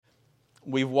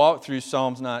We've walked through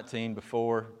Psalms 19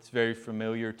 before. It's very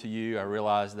familiar to you. I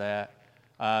realize that.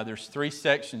 There's 3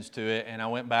 sections to it, and I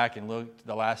went back and looked.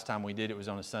 The last time we did it was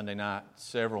on a Sunday night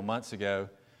several months ago.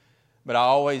 But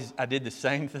I did the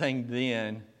same thing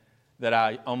then that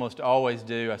I almost always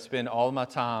do. I spend all of my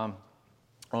time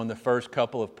on the first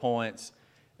couple of points,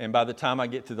 and by the time I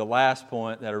get to the last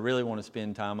point that I really want to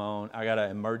spend time on, I got to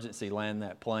emergency land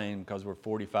that plane because we're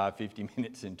 45, 50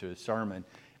 minutes into a sermon,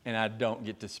 and I don't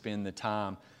get to spend the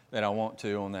time that I want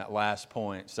to on that last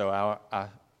point. So I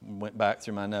went back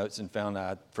through my notes and found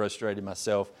I frustrated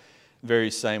myself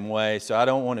very same way. So I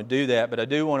don't want to do that, but I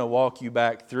do want to walk you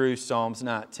back through Psalms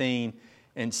 19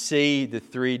 and see the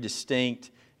 3 distinct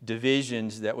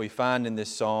divisions that we find in this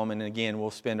psalm. And again,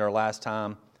 we'll spend our last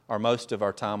time, or most of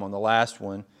our time, on the last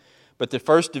one. But the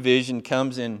first division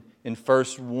comes in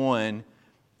verse 1,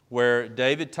 where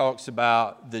David talks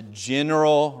about the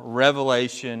general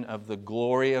revelation of the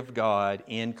glory of God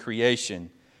in creation.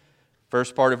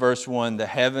 First part of verse 1, the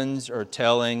heavens are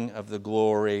telling of the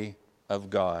glory of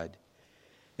God.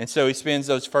 And so he spends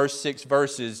those first 6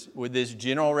 verses with this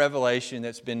general revelation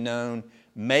that's been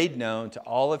made known to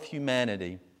all of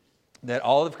humanity, that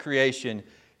all of creation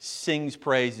sings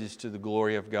praises to the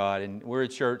glory of God. And we're a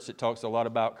church that talks a lot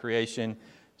about creation,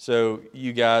 so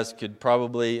you guys could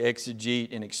probably exegete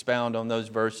and expound on those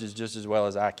verses just as well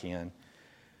as I can.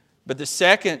 But the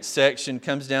second section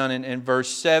comes down in verse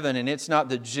 7, and it's not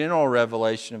the general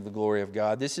revelation of the glory of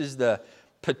God. This is the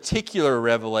particular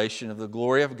revelation of the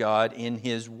glory of God in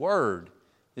His Word.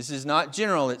 This is not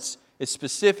general, it's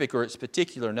specific or it's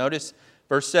particular. Notice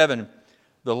verse 7,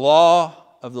 the law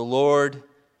of the Lord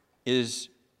is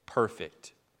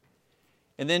perfect.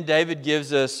 And then David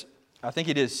gives us, I think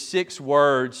it is 6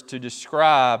 words to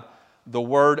describe the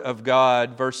Word of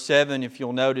God. Verse 7, if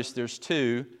you'll notice, there's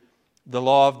 2, the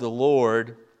law of the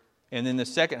Lord, and then the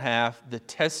second half, the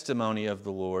testimony of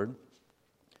the Lord.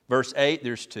 Verse 8,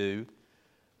 there's 2,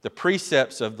 the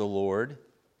precepts of the Lord,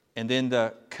 and then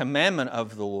the commandment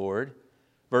of the Lord.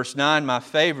 Verse 9, my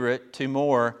favorite, 2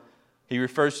 more. He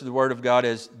refers to the Word of God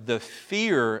as the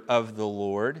fear of the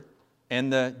Lord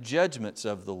and the judgments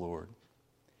of the Lord.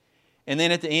 And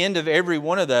then at the end of every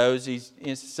one of those,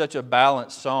 it's such a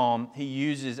balanced psalm, he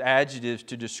uses adjectives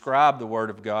to describe the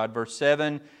Word of God. Verse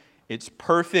 7, it's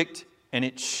perfect and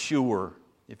it's sure,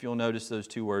 if you'll notice those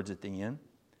 2 words at the end.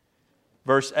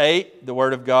 Verse 8, the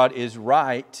Word of God is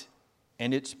right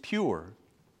and it's pure.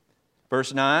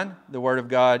 Verse 9, the Word of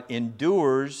God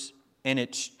endures and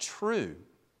it's true.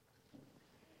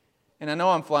 And I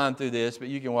know I'm flying through this, but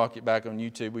you can walk it back on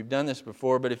YouTube. We've done this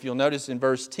before, but if you'll notice in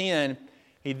verse 10,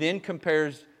 he then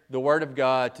compares the Word of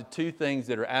God to 2 things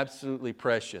that are absolutely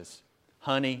precious,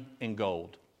 honey and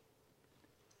gold.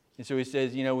 And so he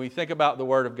says, when you think about the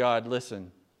Word of God,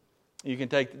 listen, you can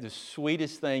take the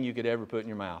sweetest thing you could ever put in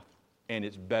your mouth, and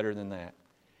it's better than that.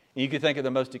 And you could think of the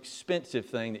most expensive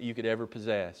thing that you could ever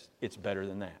possess. It's better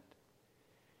than that.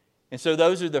 And so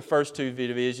those are the first 2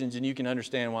 divisions, and you can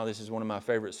understand why this is one of my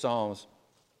favorite psalms.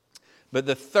 But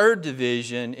the third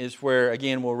division is where,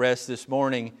 again, we'll rest this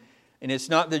morning. And it's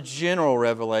not the general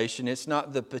revelation. It's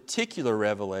not the particular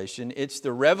revelation. It's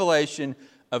the revelation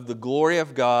of the glory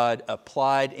of God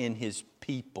applied in His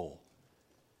people.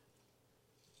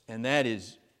 And that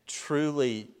is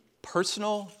truly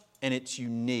personal and it's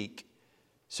unique.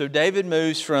 So David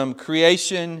moves from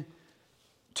creation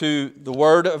to the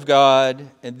Word of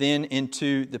God and then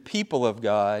into the people of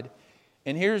God.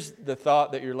 And here's the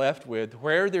thought that you're left with.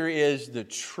 Where there is the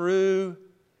true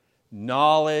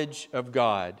knowledge of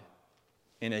God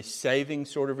in a saving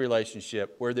sort of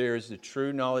relationship, where there is the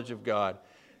true knowledge of God,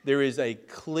 there is a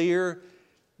clear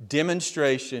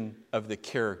demonstration of the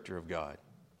character of God.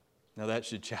 Now that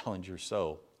should challenge your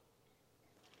soul.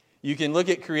 You can look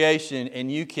at creation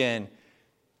and you can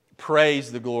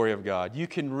praise the glory of God. You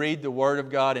can read the Word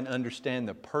of God and understand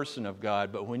the person of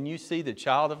God. But when you see the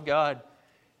child of God,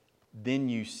 then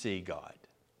you see God.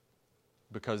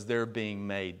 Because they're being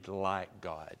made like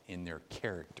God in their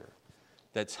character.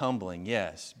 That's humbling,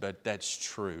 yes, but that's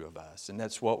true of us. And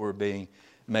that's what we're being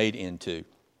made into.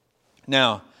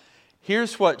 Now,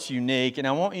 here's what's unique. And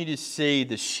I want you to see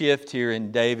the shift here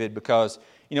in David because,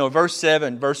 verse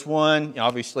 7, verse 1,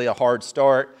 obviously a hard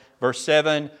start. Verse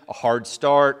 7, a hard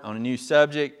start on a new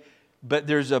subject. But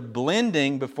there's a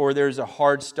blending before there's a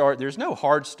hard start. There's no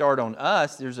hard start on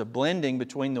us. There's a blending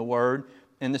between the Word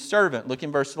and the servant. Look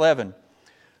in verse 11.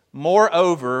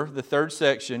 Moreover, the third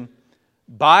section,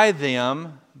 by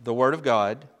them, the Word of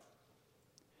God,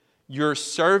 your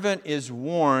servant is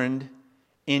warned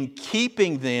in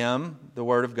keeping them, the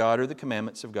Word of God or the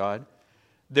commandments of God.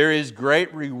 There is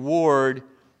great reward.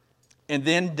 And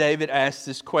then David asks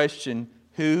this question,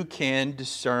 who can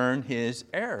discern his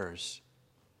errors?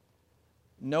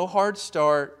 No hard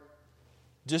start,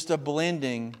 just a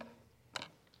blending.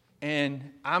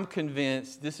 And I'm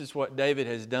convinced this is what David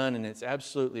has done, and it's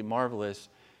absolutely marvelous.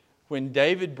 When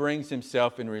David brings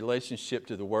himself in relationship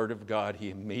to the Word of God, he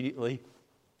immediately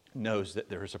knows that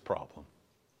there is a problem.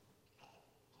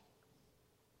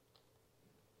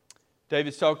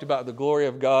 David's talked about the glory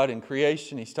of God in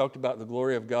creation. He's talked about the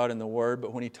glory of God in the Word.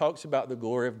 But when he talks about the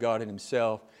glory of God in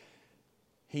himself,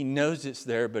 he knows it's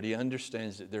there, but he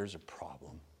understands that there's a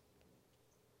problem.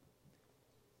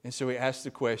 And so he asks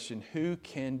the question, who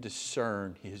can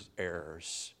discern his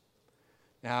errors?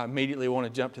 Now, I immediately want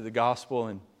to jump to the gospel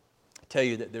and tell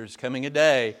you that there's coming a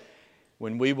day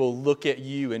when we will look at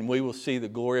you and we will see the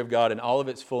glory of God in all of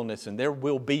its fullness, and there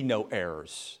will be no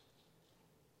errors.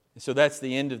 And so that's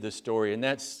the end of the story, and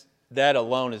that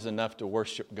alone is enough to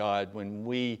worship God. When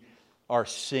we are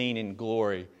seen in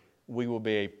glory, we will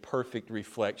be a perfect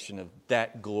reflection of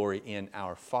that glory in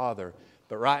our Father.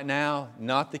 But right now,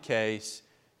 not the case.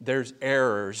 There's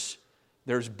errors.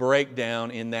 There's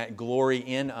breakdown in that glory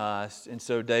in us. And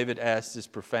so David asks this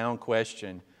profound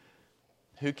question,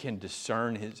 who can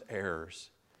discern his errors?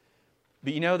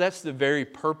 But that's the very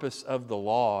purpose of the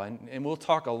law. And we'll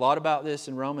talk a lot about this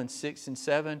in Romans 6 and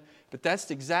 7. But that's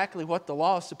exactly what the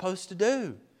law is supposed to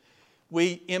do.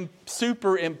 We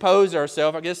superimpose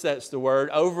ourselves, I guess that's the word,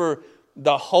 over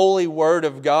the holy Word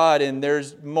of God. And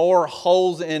there's more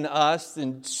holes in us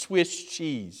than Swiss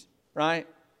cheese, right?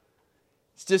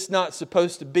 It's just not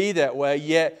supposed to be that way.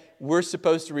 Yet we're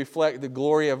supposed to reflect the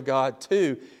glory of God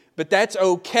too. But that's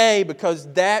okay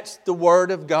because that's the Word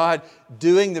of God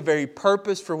doing the very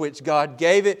purpose for which God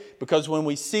gave it. Because when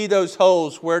we see those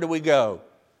holes, where do we go?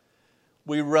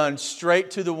 We run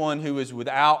straight to the one who is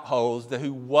without holes,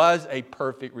 who was a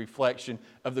perfect reflection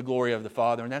of the glory of the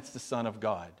Father, and that's the Son of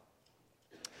God.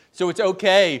 So it's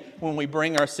okay when we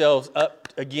bring ourselves up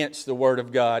against the Word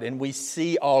of God and we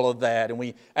see all of that and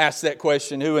we ask that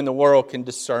question, who in the world can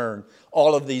discern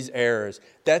all of these errors?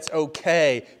 That's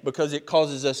okay because it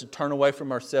causes us to turn away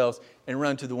from ourselves and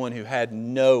run to the one who had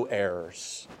no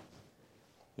errors,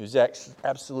 who's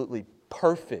absolutely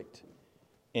perfect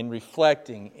in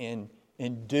reflecting,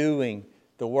 in doing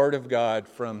the Word of God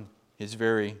from His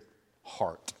very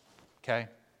heart. Okay?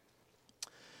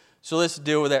 So let's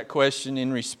deal with that question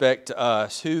in respect to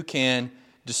us. Who can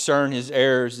discern his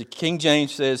errors? The King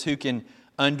James says, who can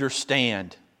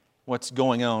understand what's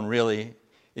going on, really,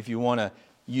 if you want to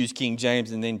use King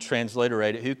James and then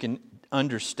transliterate it. Who can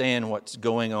understand what's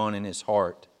going on in his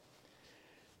heart?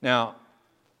 Now,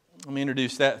 let me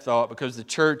introduce that thought because the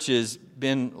church has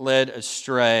been led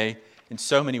astray in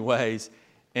so many ways.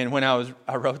 And when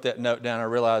I wrote that note down, I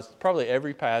realized probably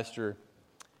every pastor,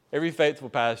 every faithful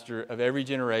pastor of every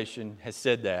generation has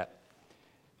said that.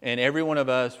 And every one of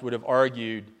us would have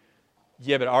argued,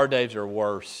 yeah, but our days are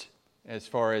worse as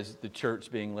far as the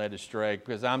church being led astray,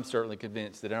 because I'm certainly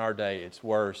convinced that in our day it's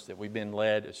worse, that we've been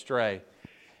led astray.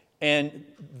 And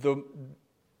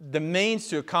the means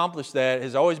to accomplish that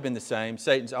has always been the same.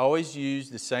 Satan's always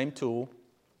used the same tool.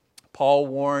 Paul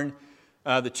warned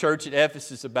the church at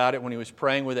Ephesus about it when he was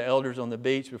praying with the elders on the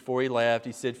beach before he left.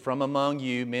 He said, from among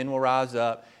you men will rise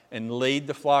up and lead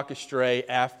the flock astray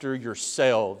after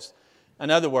yourselves. In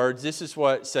other words, this is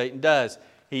what Satan does.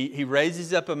 He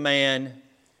raises up a man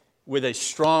with a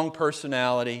strong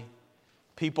personality.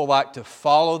 People like to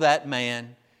follow that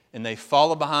man, and they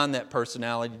follow behind that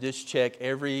personality. Just check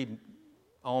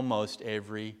almost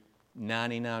every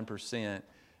 99%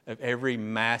 of every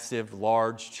massive,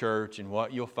 large church, and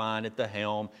what you'll find at the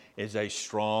helm is a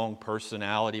strong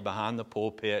personality behind the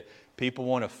pulpit. People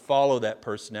want to follow that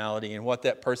personality, and what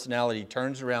that personality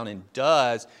turns around and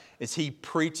does is he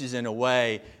preaches in a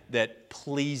way that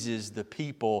pleases the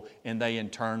people, and they in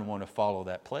turn want to follow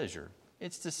that pleasure.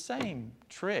 It's the same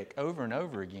trick over and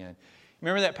over again.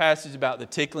 Remember that passage about the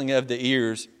tickling of the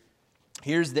ears?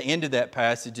 Here's the end of that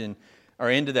passage, or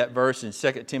end of that verse in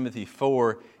 2 Timothy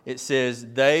 4. It says,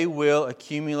 they will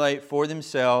accumulate for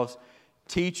themselves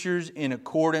teachers in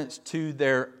accordance to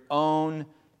their own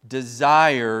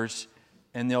desires,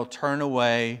 and they'll turn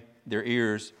away their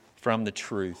ears from the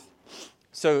truth.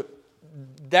 So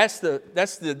that's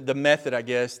the method, I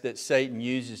guess, that Satan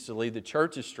uses to lead the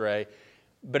church astray.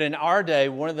 But in our day,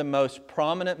 one of the most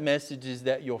prominent messages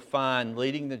that you'll find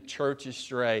leading the church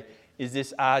astray is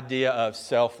this idea of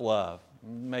self-love.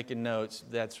 Making notes,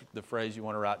 that's the phrase you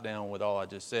want to write down with all I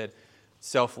just said.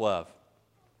 Self-love.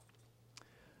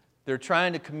 They're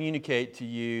trying to communicate to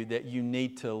you that you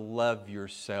need to love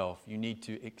yourself. You need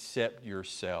to accept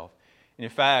yourself. And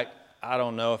in fact, I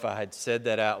don't know if I had said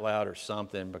that out loud or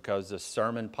something, because a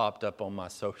sermon popped up on my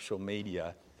social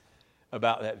media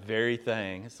about that very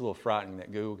thing. It's a little frightening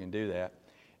that Google can do that.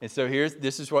 And so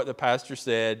this is what the pastor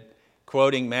said,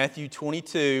 quoting Matthew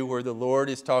 22, where the Lord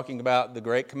is talking about the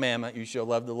great commandment, you shall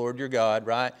love the Lord your God,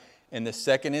 right? And the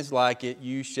second is like it,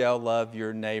 you shall love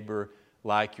your neighbor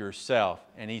like yourself.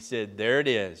 And he said, there it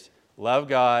is. Love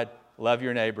God, love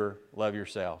your neighbor, love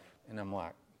yourself. And I'm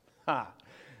like,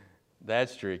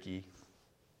 that's tricky.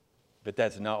 But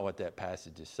that's not what that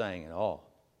passage is saying at all.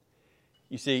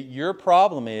 You see, your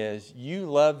problem is you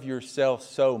love yourself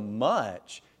so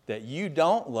much that you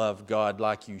don't love God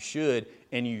like you should,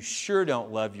 and you sure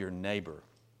don't love your neighbor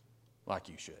like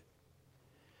you should.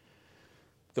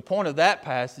 The point of that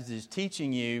passage is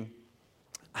teaching you,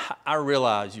 I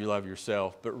realize you love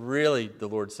yourself, but really the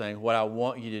Lord's saying, what I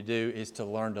want you to do is to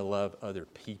learn to love other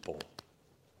people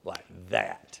like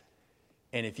that.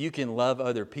 And if you can love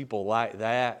other people like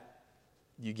that,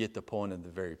 you get the point of the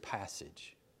very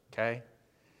passage, okay?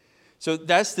 So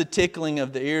that's the tickling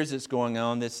of the ears that's going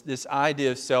on, this idea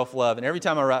of self-love. And every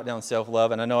time I write down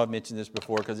self-love, and I know I've mentioned this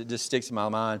before because it just sticks in my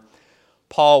mind,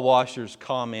 Paul Washer's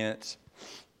comments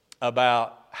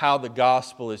about how the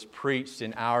gospel is preached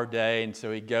in our day. And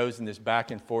so he goes in this back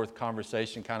and forth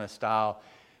conversation kind of style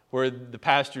where the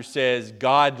pastor says,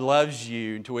 God loves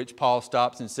you, to which Paul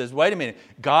stops and says, wait a minute,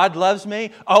 God loves me?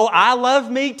 Oh, I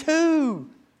love me too.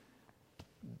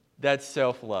 That's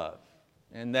self-love.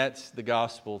 And that's the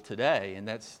gospel today. And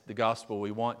that's the gospel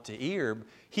we want to hear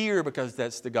because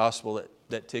that's the gospel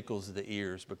that tickles the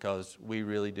ears, because we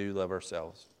really do love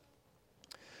ourselves.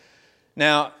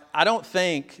 Now, I don't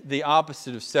think the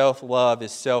opposite of self-love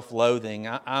is self-loathing.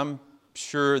 I'm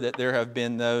sure that there have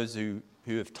been those who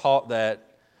have taught that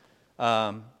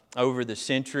over the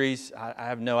centuries. I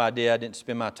have no idea. I didn't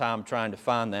spend my time trying to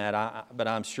find that, but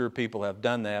I'm sure people have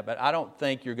done that. But I don't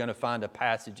think you're going to find a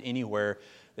passage anywhere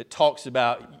that talks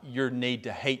about your need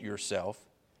to hate yourself.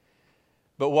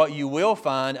 But what you will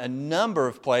find a number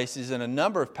of places and a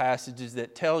number of passages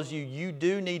that tells you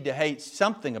do need to hate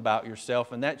something about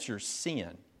yourself, and that's your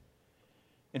sin.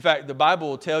 In fact, the Bible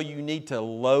will tell you need to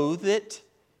loathe it,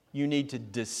 you need to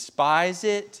despise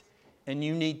it, and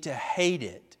you need to hate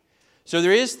it. So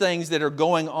there is things that are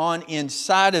going on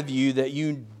inside of you that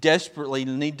you desperately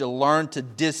need to learn to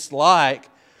dislike.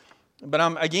 But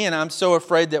I'm so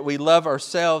afraid that we love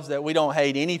ourselves that we don't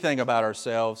hate anything about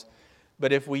ourselves.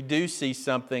 But if we do see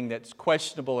something that's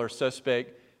questionable or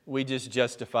suspect, we just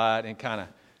justify it and kind of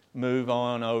move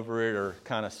on over it or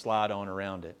kind of slide on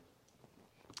around it.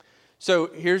 So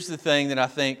here's the thing that I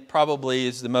think probably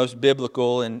is the most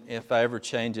biblical, and if I ever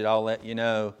change it, I'll let you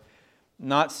know.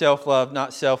 Not self-love,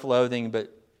 not self-loathing,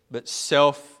 but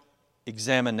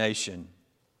self-examination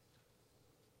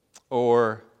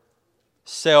or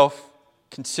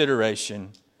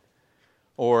self-consideration.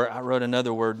 Or I wrote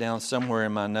another word down somewhere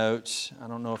in my notes. I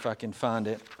don't know if I can find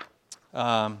it.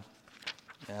 I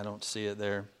don't see it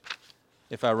there.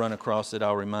 If I run across it,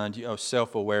 I'll remind you. Oh,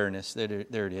 self-awareness.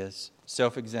 There it is.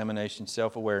 Self-examination,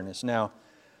 self-awareness. Now,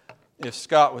 if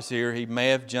Scott was here, he may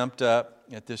have jumped up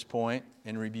at this point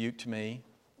and rebuked me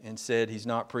and said he's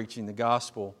not preaching the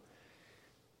gospel.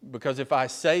 Because if I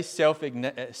say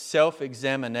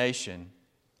self-examination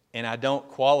and I don't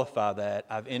qualify that,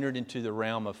 I've entered into the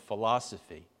realm of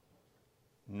philosophy,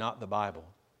 not the Bible.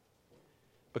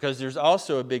 Because there's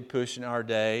also a big push in our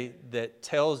day that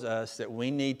tells us that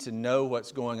we need to know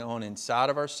what's going on inside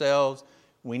of ourselves.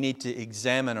 We need to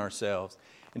examine ourselves.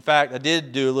 In fact, I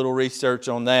did do a little research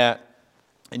on that,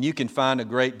 and you can find a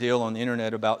great deal on the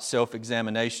internet about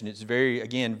self-examination. It's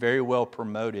very well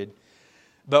promoted.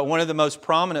 But one of the most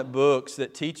prominent books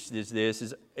that teaches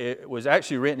this it was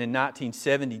actually written in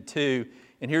 1972,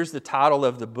 and here's the title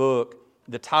of the book.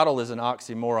 The title is an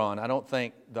oxymoron. I don't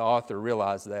think the author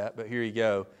realized that, but here you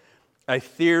go. A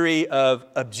Theory of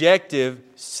Objective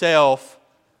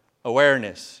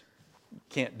Self-Awareness. You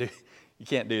can't do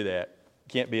that. You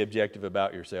can't be objective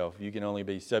about yourself. You can only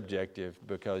be subjective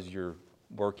because you're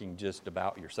working just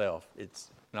about yourself.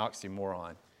 It's an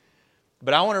oxymoron.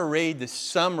 But I want to read the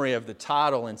summary of the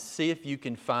title and see if you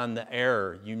can find the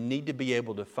error. You need to be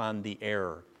able to find the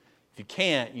error. If you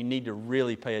can't, you need to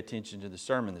really pay attention to the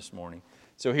sermon this morning.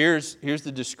 So here's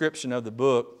the description of the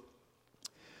book.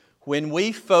 When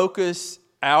we focus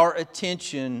our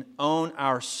attention on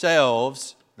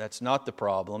ourselves, that's not the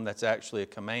problem, that's actually a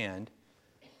command.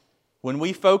 When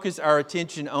we focus our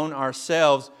attention on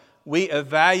ourselves, we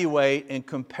evaluate and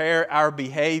compare our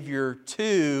behavior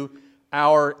to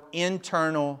our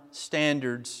internal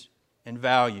standards and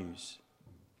values.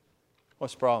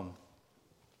 What's the problem?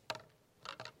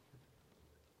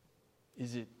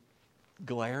 Is it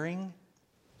glaring?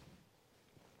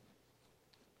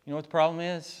 You know what the problem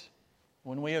is?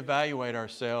 When we evaluate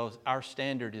ourselves, our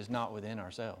standard is not within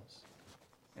ourselves.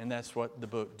 And that's what the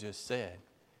book just said.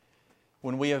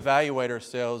 When we evaluate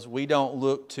ourselves, we don't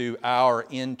look to our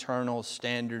internal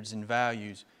standards and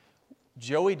values.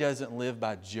 Joey doesn't live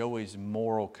by Joey's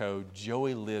moral code.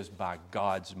 Joey lives by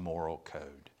God's moral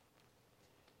code.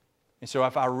 And so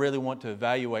if I really want to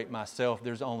evaluate myself,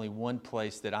 there's only one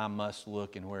place that I must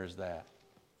look, and where's that?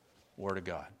 Word of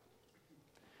God.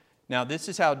 Now, this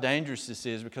is how dangerous this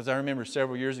is, because I remember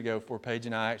several years ago, before Paige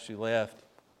and I actually left,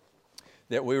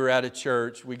 that we were at a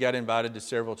church. We got invited to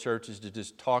several churches to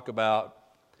just talk about,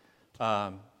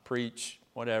 preach,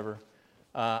 whatever,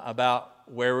 about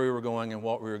where we were going and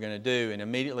what we were going to do. And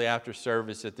immediately after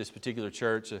service at this particular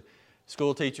church, a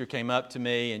school teacher came up to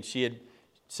me, and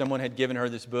someone had given her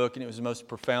this book, and it was the most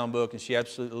profound book, and she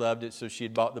absolutely loved it. So she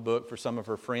had bought the book for some of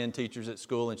her friend teachers at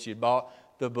school, and she had bought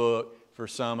the book for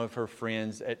some of her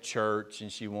friends at church, and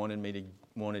she wanted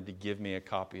to give me a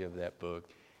copy of that book.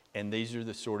 And these are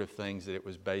the sort of things that it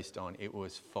was based on. It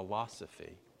was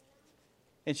philosophy.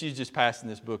 And she's just passing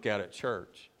this book out at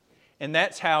church. And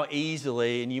that's how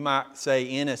easily, and you might say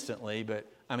innocently, but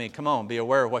I mean, come on, be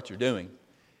aware of what you're doing.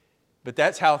 But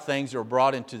that's how things are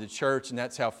brought into the church, and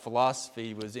that's how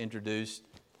philosophy was introduced,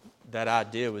 that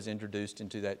idea was introduced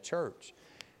into that church.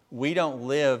 We don't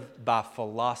live by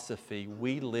philosophy.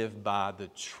 We live by the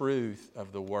truth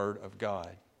of the Word of God.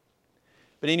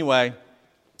 But anyway,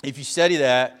 if you study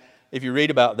that, if you read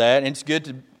about that, and it's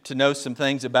good to know some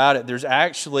things about it, there's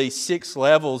actually 6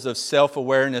 levels of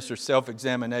self-awareness or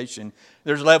self-examination.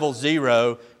 There's level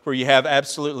 0, where you have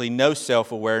absolutely no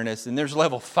self-awareness, and there's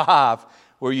level 5,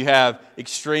 where you have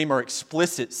extreme or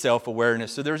explicit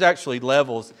self-awareness. So there's actually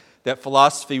levels that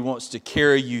philosophy wants to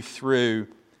carry you through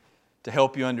to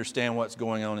help you understand what's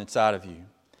going on inside of you.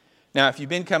 Now, if you've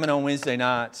been coming on Wednesday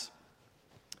nights,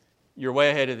 you're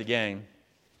way ahead of the game,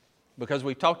 because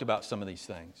we've talked about some of these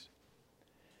things.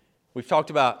 We've talked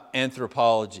about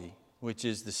anthropology, which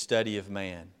is the study of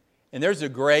man. And there's a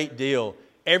great deal.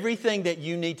 Everything that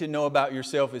you need to know about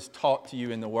yourself is taught to you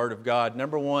in the Word of God.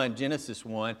 Number 1, Genesis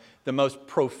 1. The most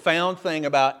profound thing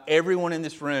about everyone in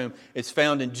this room is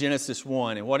found in Genesis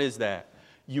 1. And what is that?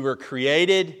 You were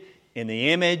created in the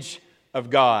image of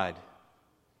God.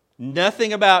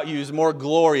 Nothing about you is more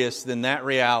glorious than that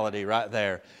reality right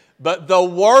there. But the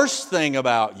worst thing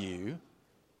about you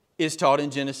is taught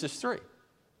in Genesis 3.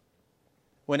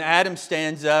 When Adam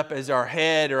stands up as our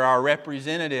head or our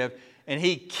representative, and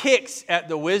he kicks at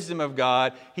the wisdom of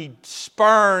God, he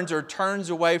spurns or turns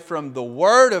away from the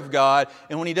Word of God,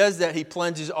 and when he does that, he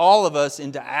plunges all of us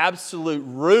into absolute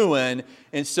ruin.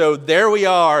 And so there we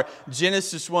are,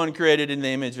 Genesis 1 created in the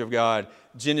image of God,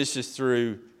 Genesis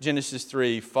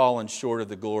 3 fallen short of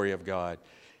the glory of God.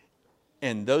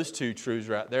 And those 2 truths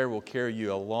right there will carry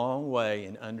you a long way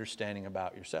in understanding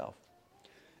about yourself.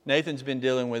 Nathan's been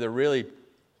dealing with a really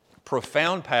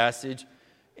profound passage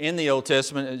in the Old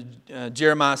Testament,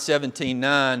 Jeremiah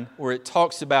 17:9, where it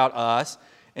talks about us,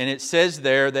 and it says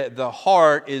there that the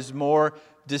heart is more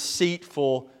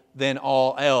deceitful than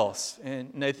all else.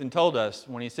 And Nathan told us,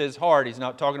 when he says heart, he's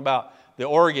not talking about the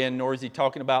organ, nor is he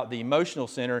talking about the emotional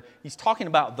center. He's talking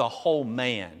about the whole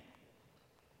man,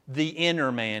 the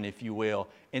inner man, if you will.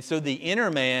 And so the inner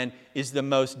man is the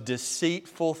most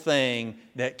deceitful thing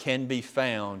that can be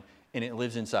found, and it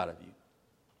lives inside of you.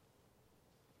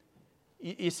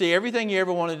 You see, everything you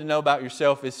ever wanted to know about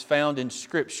yourself is found in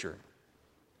Scripture.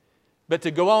 But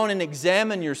to go on and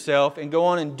examine yourself and go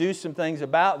on and do some things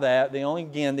about that, the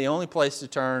only place to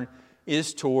turn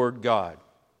is toward God,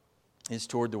 is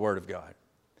toward the Word of God.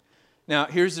 Now,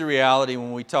 here's the reality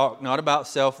when we talk not about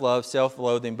self-love,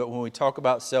 self-loathing, but when we talk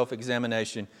about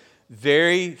self-examination,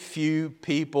 very few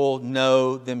people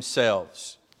know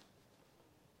themselves.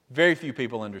 Very few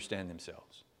people understand themselves.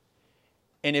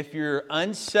 And if you're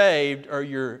unsaved or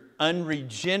you're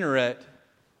unregenerate,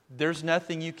 there's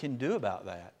nothing you can do about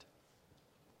that.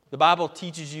 The Bible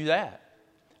teaches you that.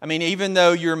 I mean, even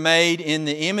though you're made in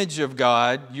the image of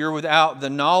God, you're without the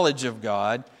knowledge of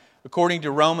God. According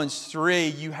to Romans 3,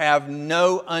 you have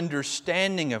no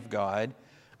understanding of God.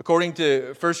 According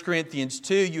to 1 Corinthians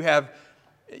 2,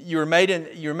 you're made in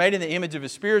the image of a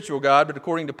spiritual God, but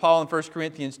according to Paul in 1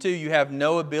 Corinthians 2, you have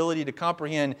no ability to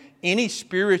comprehend any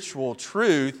spiritual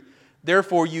truth.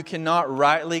 Therefore, you cannot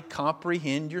rightly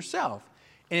comprehend yourself.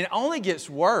 And it only gets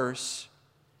worse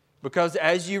because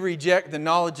as you reject the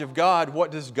knowledge of God, what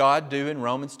does God do in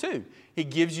Romans 2? He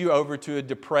gives you over to a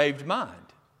depraved mind.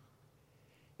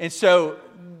 And so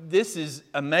this is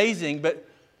amazing, but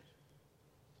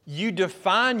you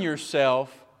define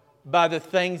yourself by the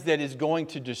things that is going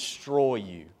to destroy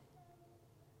you.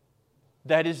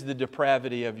 That is the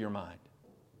depravity of your mind.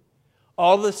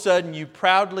 All of a sudden, you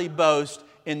proudly boast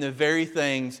in the very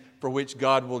things for which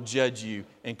God will judge you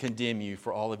and condemn you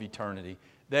for all of eternity.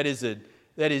 That is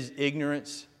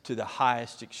ignorance to the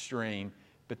highest extreme,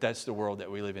 but that's the world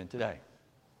that we live in today.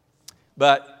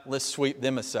 But let's sweep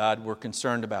them aside. We're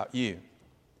concerned about you.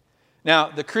 Now,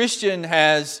 the Christian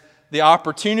has the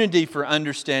opportunity for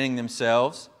understanding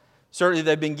themselves. Certainly,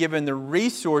 they've been given the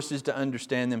resources to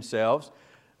understand themselves,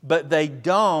 but they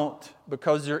don't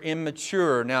because they're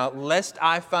immature. Now, lest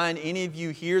I find any of you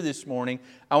here this morning,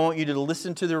 I want you to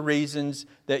listen to the reasons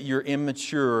that you're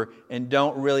immature and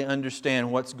don't really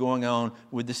understand what's going on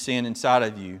with the sin inside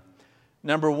of you.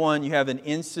 Number one, you have an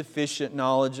insufficient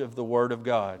knowledge of the Word of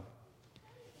God.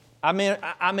 I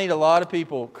meet a lot of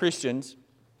people, Christians,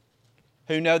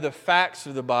 who know the facts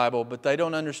of the Bible, but they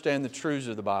don't understand the truths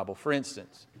of the Bible. For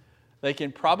instance, they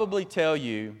can probably tell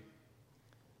you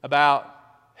about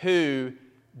who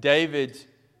David's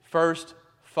first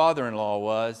father-in-law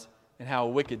was and how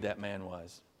wicked that man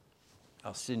was.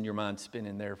 I'll send your mind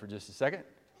spinning there for just a second.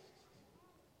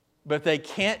 But they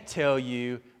can't tell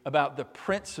you about the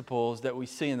principles that we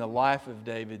see in the life of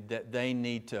David that they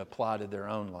need to apply to their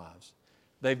own lives.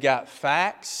 They've got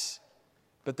facts,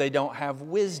 but they don't have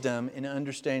wisdom in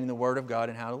understanding the Word of God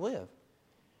and how to live.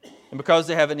 And because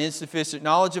they have an insufficient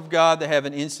knowledge of God, they have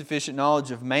an insufficient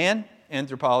knowledge of man,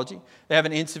 anthropology. They have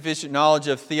an insufficient knowledge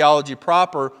of theology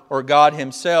proper or God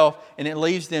Himself, and it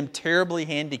leaves them terribly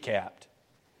handicapped.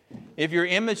 If you're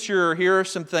immature, here are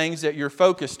some things that you're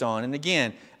focused on. And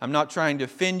again, I'm not trying to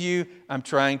offend you, I'm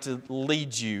trying to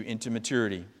lead you into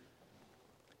maturity.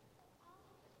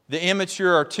 The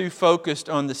immature are too focused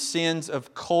on the sins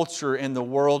of culture and the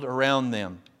world around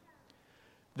them.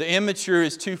 The immature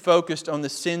is too focused on the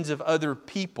sins of other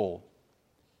people.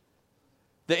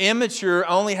 The immature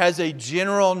only has a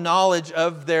general knowledge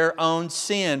of their own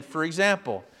sin. For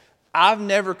example, I've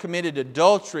never committed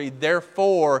adultery,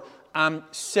 therefore I'm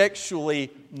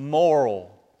sexually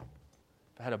moral.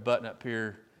 If I had a button up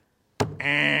here,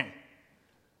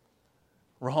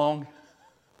 wrong.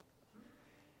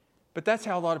 But that's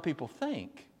how a lot of people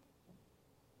think.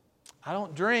 I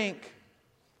don't drink.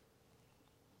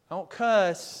 I don't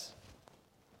cuss.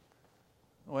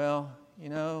 Well,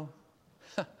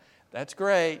 that's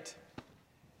great.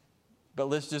 But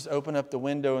let's just open up the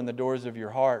window and the doors of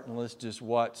your heart and let's just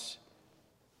watch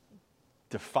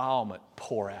defilement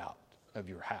pour out of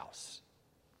your house.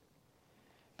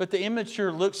 But the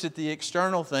immature looks at the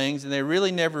external things and they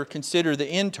really never consider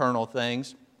the internal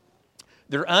things.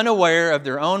 They're unaware of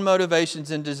their own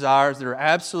motivations and desires that are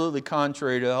absolutely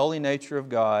contrary to the holy nature of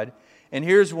God. And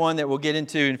here's one that we'll get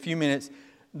into in a few minutes.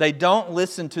 They don't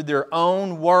listen to their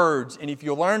own words. And if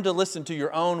you learn to listen to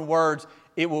your own words,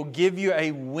 it will give you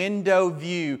a window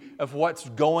view of what's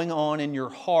going on in your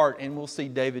heart. And we'll see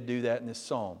David do that in this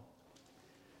psalm.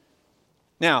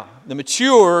 Now, the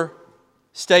mature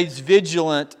stays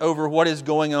vigilant over what is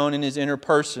going on in his inner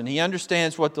person. He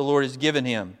understands what the Lord has given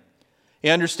him. He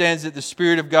understands that the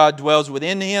Spirit of God dwells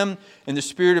within him, and the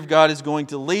Spirit of God is going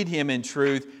to lead him in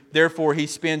truth. Therefore, he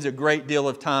spends a great deal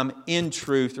of time in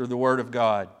truth, or the Word of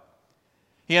God.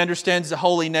 He understands the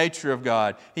holy nature of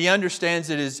God. He understands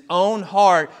that his own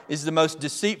heart is the most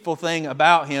deceitful thing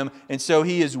about him, and so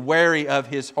he is wary of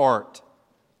his heart.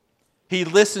 He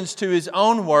listens to his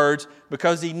own words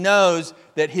because he knows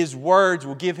that his words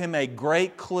will give him a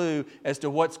great clue as to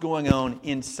what's going on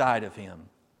inside of him.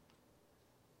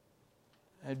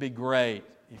 It'd be great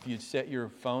if you'd set your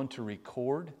phone to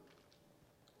record.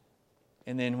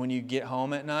 And then when you get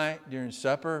home at night during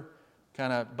supper,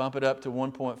 kind of bump it up to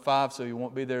 1.5 so you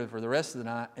won't be there for the rest of the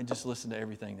night and just listen to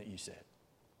everything that you said.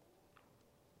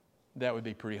 That would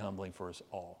be pretty humbling for us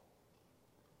all.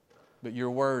 But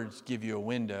your words give you a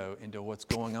window into what's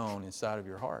going on inside of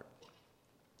your heart.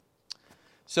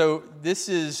 So this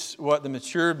is what the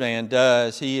mature man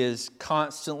does. He is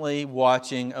constantly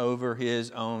watching over his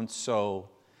own soul.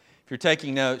 If you're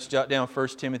taking notes, jot down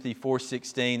 1 Timothy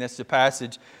 4:16. That's the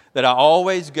passage that I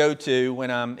always go to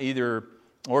when I'm either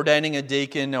ordaining a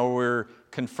deacon or we're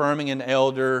confirming an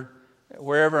elder.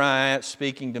 Wherever I am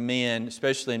speaking to men,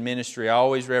 especially in ministry, I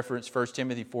always reference 1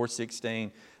 Timothy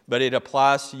 4:16. But it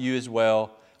applies to you as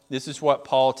well. This is what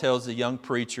Paul tells the young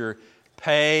preacher.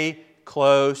 Pay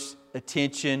close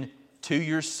attention to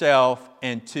yourself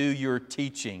and to your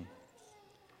teaching.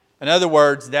 In other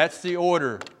words, that's the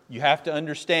order. You have to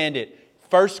understand it.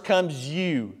 First comes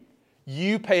you.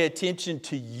 You pay attention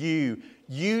to you.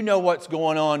 You know what's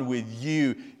going on with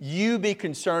you. You be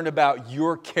concerned about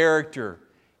your character.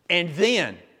 And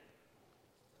then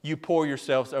you pour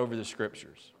yourselves over the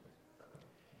Scriptures.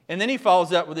 And then he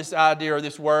follows up with this idea, or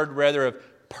this word rather, of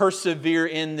persevere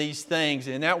in these things.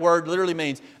 And that word literally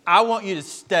means, I want you to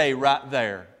stay right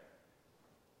there.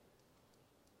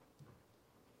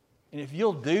 And if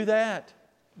you'll do that,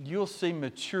 you'll see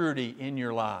maturity in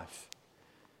your life.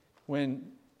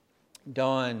 When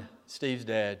Don, Steve's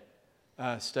dad,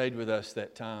 stayed with us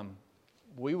that time,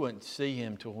 we wouldn't see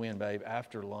him till when, babe?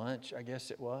 After lunch, I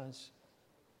guess it was.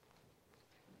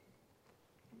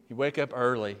 He'd wake up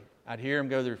early. I'd hear him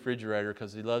go to the refrigerator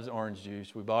because he loves orange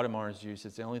juice. We bought him orange juice.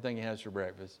 It's the only thing he has for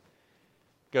breakfast.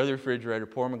 Go to the refrigerator,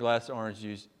 pour him a glass of orange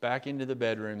juice, back into the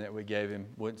bedroom that we gave him.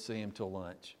 Wouldn't see him till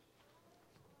lunch.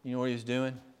 You know what he was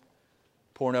doing?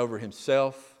 Pouring over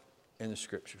himself and the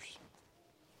Scriptures.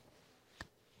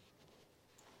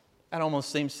 That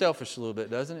almost seems selfish a little bit,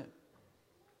 doesn't it?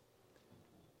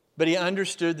 But he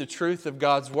understood the truth of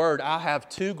God's Word. I have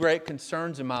two great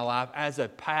concerns in my life. As a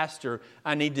pastor,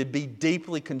 I need to be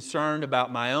deeply concerned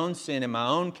about my own sin and my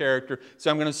own character.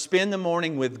 So I'm going to spend the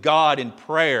morning with God in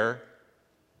prayer.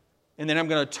 And then I'm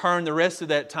going to turn the rest of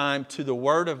that time to the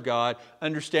Word of God,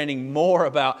 understanding more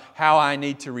about how I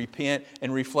need to repent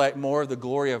and reflect more of the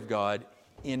glory of God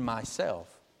in myself.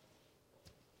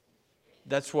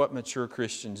 That's what mature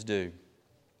Christians do.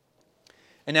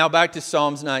 And now back to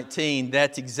Psalms 19.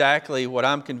 That's exactly what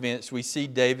I'm convinced we see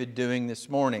David doing this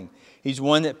morning. He's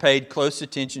one that paid close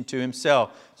attention to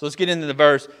himself. So let's get into the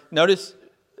verse. Notice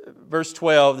verse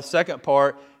 12, the second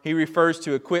part, he refers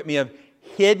to acquit me of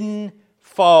hidden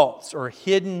faults or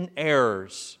hidden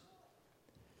errors.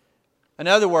 In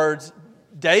other words,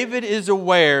 David is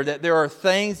aware that there are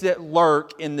things that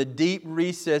lurk in the deep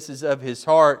recesses of his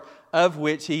heart of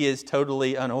which he is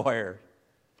totally unaware.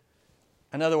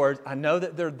 In other words, I know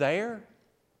that they're there,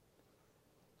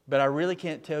 but I really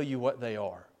can't tell you what they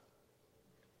are.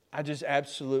 I just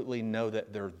absolutely know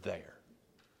that they're there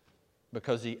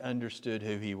because he understood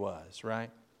who he was, right?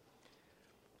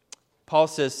 Paul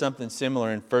says something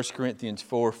similar in 1 Corinthians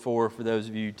 4:4. For those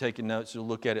of you taking notes, you'll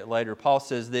look at it later. Paul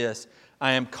says this,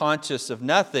 I am conscious of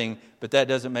nothing, but that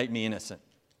doesn't make me innocent.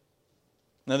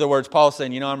 In other words, Paul's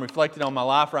saying, I'm reflecting on my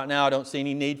life right now. I don't see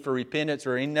any need for repentance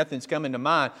or nothing's coming to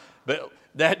mind. But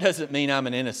that doesn't mean I'm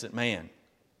an innocent man.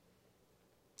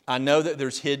 I know that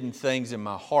there's hidden things in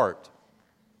my heart.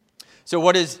 So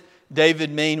what does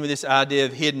David mean with this idea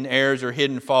of hidden errors or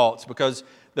hidden faults? Because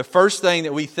the first thing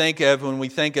that we think of when we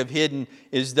think of hidden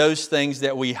is those things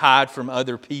that we hide from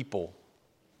other people.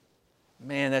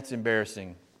 Man, that's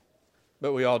embarrassing.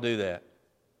 But we all do that.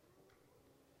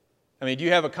 I mean, do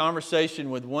you have a conversation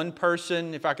with one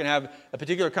person? If I can have a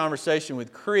particular conversation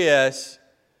with Chris,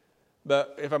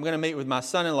 but if I'm going to meet with my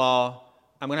son-in-law,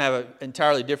 I'm going to have an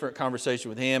entirely different conversation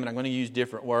with him, and I'm going to use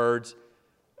different words.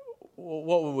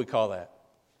 What would we call that?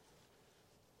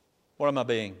 What am I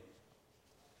being?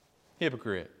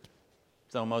 Hypocrite.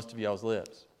 It's on most of y'all's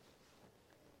lips.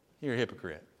 You're a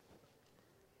hypocrite.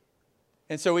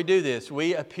 And so we do this.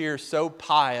 We appear so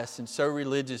pious and so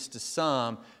religious to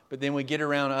some, but then we get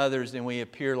around others and we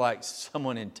appear like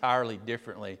someone entirely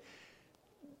differently.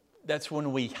 That's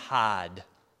when we hide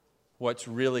what's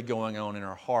really going on in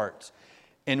our hearts.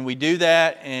 And we do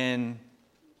that and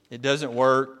it doesn't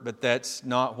work, but that's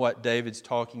not what David's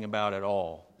talking about at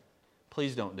all.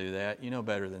 Please don't do that. You know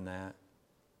better than that.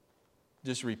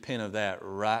 Just repent of that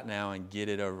right now and get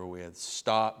it over with.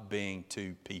 Stop being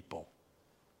two people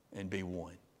and be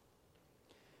one.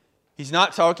 He's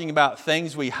not talking about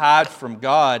things we hide from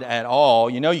God at all.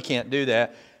 You know you can't do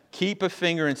that. Keep a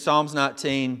finger in Psalms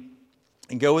 19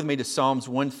 and go with me to Psalms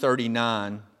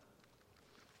 139.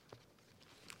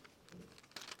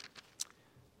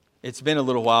 It's been a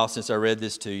little while since I read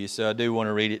this to you, so I do want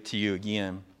to read it to you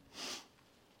again.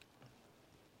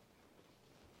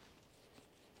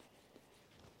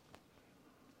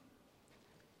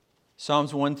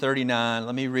 Psalms 139,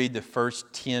 let me read the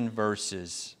first 10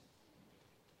 verses.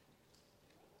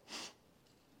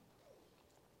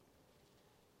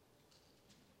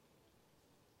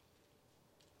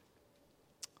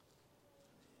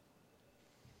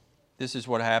 This is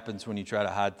what happens when you try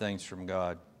to hide things from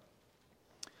God.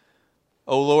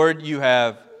 O Lord, you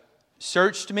have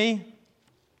searched me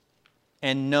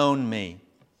and known me.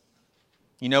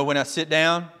 You know when I sit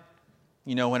down,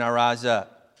 you know when I rise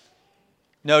up.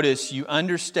 Notice, you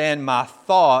understand my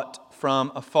thought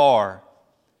from afar.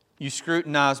 You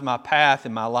scrutinize my path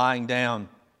and my lying down.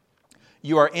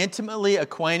 You are intimately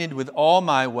acquainted with all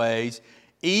my ways,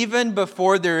 even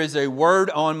before there is a word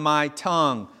on my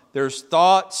tongue. There's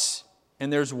thoughts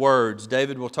and there's words.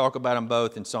 David will talk about them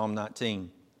both in Psalm 19.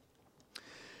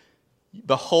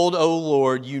 Behold, O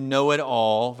Lord, you know it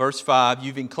all. Verse 5,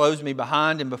 you've enclosed me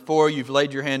behind and before. You've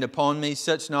laid your hand upon me.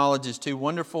 Such knowledge is too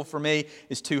wonderful for me,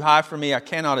 is too high for me. I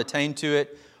cannot attain to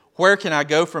it. Where can I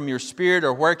go from your spirit,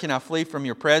 or where can I flee from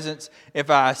your presence? If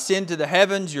I ascend to the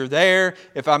heavens, you're there.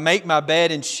 If I make my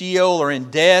bed in Sheol or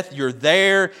in death, you're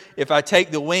there. If I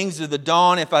take the wings of the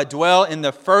dawn, if I dwell in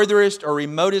the furthest or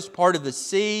remotest part of the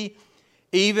sea,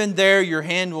 even there your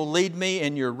hand will lead me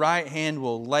and your right hand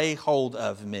will lay hold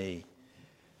of me.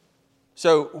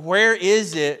 So where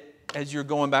is it, as you're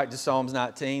going back to Psalms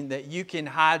 19, that you can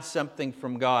hide something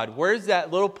from God? Where's that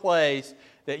little place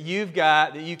that you've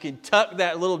got that you can tuck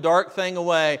that little dark thing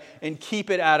away and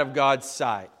keep it out of God's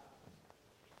sight?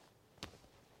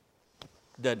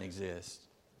 Doesn't exist.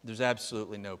 There's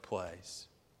absolutely no place.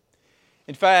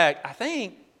 In fact,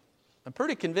 I'm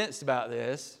pretty convinced about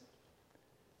this.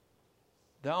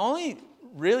 The only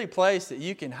really place that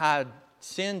you can hide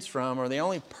sins from, or the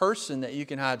only person that you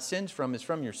can hide sins from, is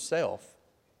from yourself.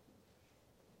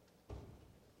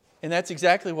 And that's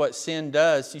exactly what sin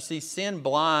does. You see, sin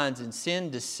blinds and sin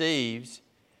deceives.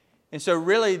 And so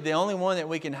really the only one that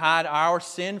we can hide our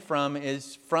sin from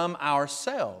is from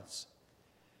ourselves.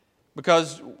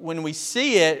 Because when we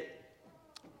see it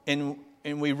and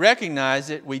we recognize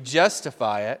it, we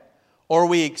justify it, or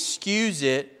we excuse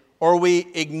it, or we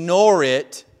ignore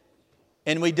it,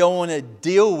 and we don't want to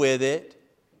deal with it.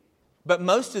 But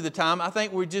most of the time, I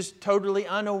think we're just totally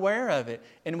unaware of it.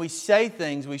 And we say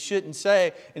things we shouldn't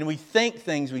say, and we think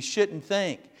things we shouldn't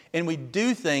think. And we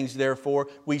do things, therefore,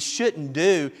 we shouldn't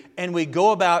do. And we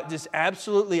go about just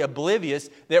absolutely oblivious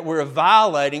that we're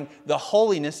violating the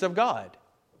holiness of God.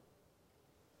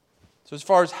 So as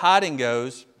far as hiding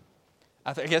goes,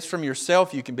 I guess from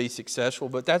yourself you can be successful,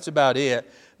 but that's about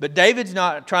it. But David's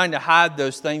not trying to hide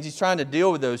those things. He's trying to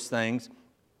deal with those things.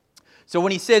 So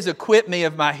when he says, acquit me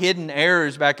of my hidden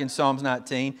errors back in Psalms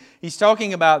 19, he's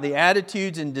talking about the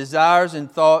attitudes and desires and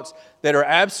thoughts that are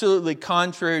absolutely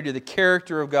contrary to the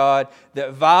character of God,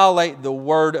 that violate the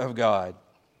Word of God.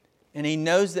 And he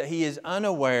knows that he is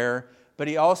unaware, but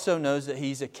he also knows that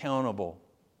he's accountable.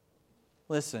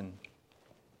 Listen,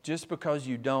 just because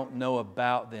you don't know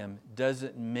about them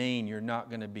doesn't mean you're not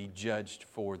going to be judged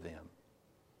for them.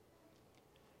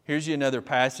 Here's you another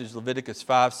passage, Leviticus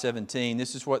 5:17.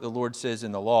 This is what the Lord says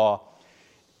in the law.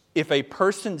 If a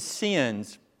person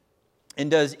sins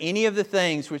and does any of the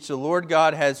things which the Lord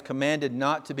God has commanded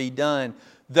not to be done,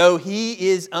 though he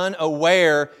is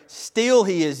unaware, still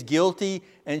he is guilty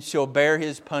and shall bear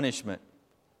his punishment.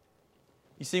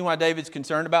 You see why David's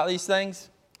concerned about these things?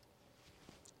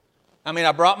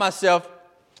 I brought myself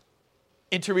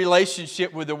into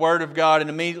relationship with the Word of God,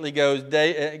 and immediately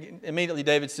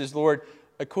David says, Lord,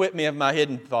 acquit me of my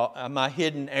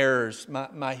hidden errors,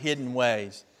 my hidden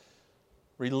ways.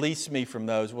 Release me from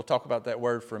those. We'll talk about that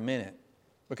word for a minute,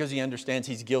 because he understands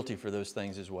he's guilty for those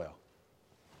things as well.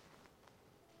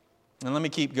 And let me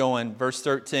keep going. Verse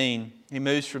 13, he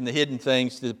moves from the hidden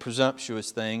things to the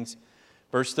presumptuous things.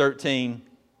 Verse 13,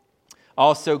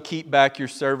 also keep back your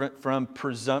servant from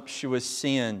presumptuous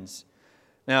sins.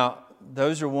 Now,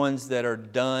 those are ones that are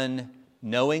done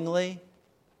knowingly,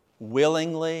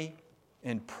 willingly,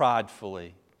 and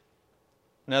pridefully.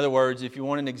 In other words, if you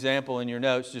want an example in your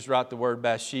notes, just write the word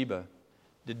Bathsheba.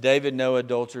 Did David know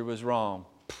adultery was wrong?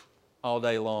 All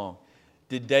day long.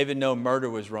 Did David know murder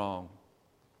was wrong?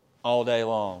 All day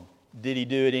long. Did he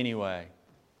do it anyway?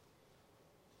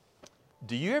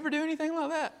 Do you ever do anything like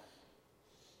that?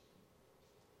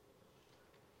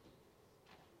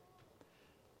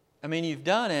 You've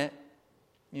done it,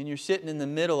 and you're sitting in the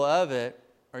middle of it,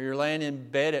 or you're laying in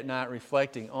bed at night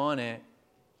reflecting on it,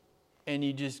 and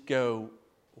you just go,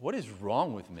 what is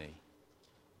wrong with me?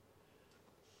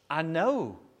 I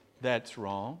know that's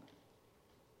wrong.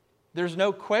 There's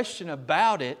no question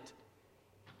about it.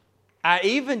 I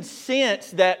even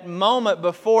sensed that moment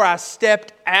before I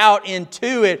stepped out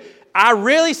into it. I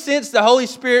really sensed the Holy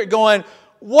Spirit going,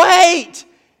 wait!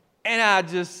 And I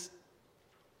just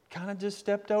kind of just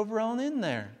stepped over on in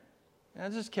there. And I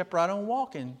just kept right on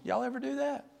walking. Y'all ever do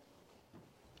that?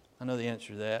 I know the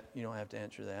answer to that. You don't have to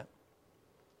answer that.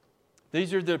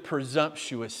 These are the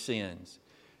presumptuous sins.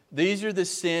 These are the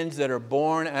sins that are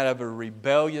born out of a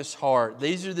rebellious heart.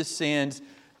 These are the sins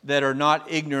that are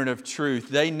not ignorant of truth.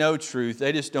 They know truth.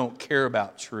 They just don't care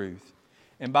about truth.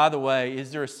 And by the way,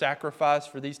 is there a sacrifice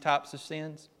for these types of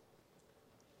sins?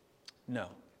 No.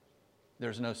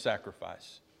 There's no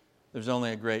sacrifice. There's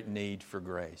only a great need for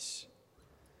grace.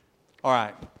 All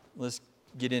right, let's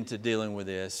get into dealing with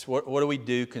this. What do we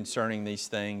do concerning these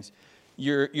things?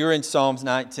 You're in Psalms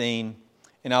 19,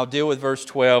 and I'll deal with verse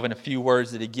 12 and a few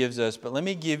words that he gives us, but let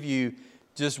me give you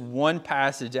just one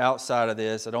passage outside of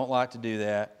this. I don't like to do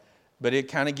that, but it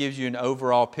kind of gives you an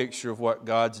overall picture of what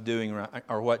God's doing,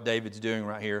 or what David's doing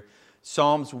right here.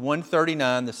 Psalms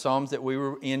 139, the Psalms that we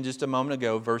were in just a moment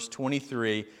ago, verse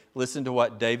 23. Listen to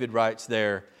what David writes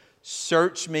there.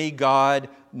 Search me, God,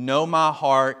 know my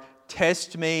heart.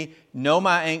 Test me, know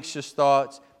my anxious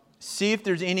thoughts. See if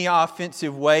there's any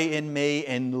offensive way in me,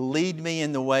 and lead me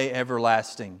in the way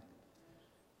everlasting.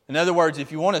 In other words,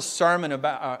 if you want a sermon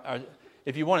about,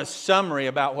 if you want a summary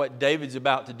about what David's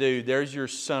about to do, there's your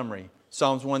summary.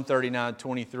 Psalms 139,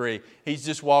 23. He's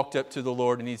just walked up to the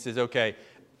Lord and he says, okay,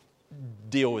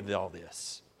 deal with all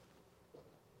this.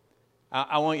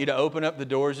 I want you to open up the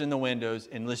doors and the windows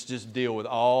and let's just deal with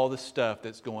all the stuff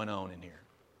that's going on in here.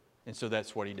 And so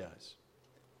that's what he does.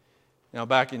 Now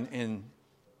back in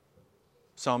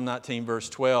Psalm 19, verse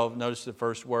 12, notice the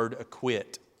first word,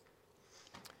 acquit.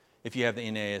 If you have the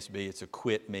NASB, it's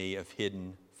acquit me of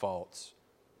hidden faults,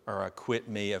 or acquit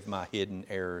me of my hidden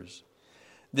errors.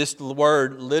 This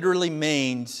word literally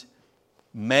means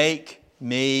make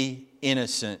me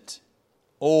innocent,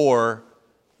 or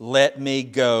let me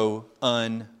go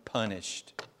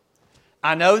unpunished.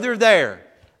 I know they're there.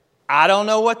 I don't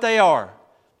know what they are,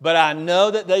 but I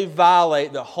know that they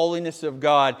violate the holiness of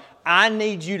God. I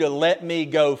need you to let me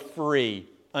go free,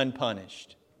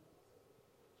 unpunished.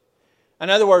 In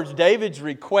other words, David's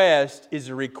request is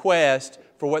a request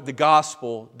for what the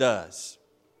gospel does.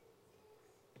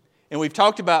 And we've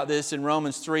talked about this in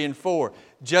Romans 3 and 4.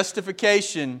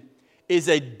 Justification is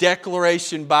a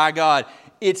declaration by God.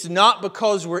 It's not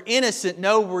because we're innocent.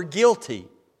 No, we're guilty.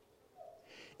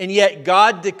 And yet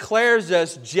God declares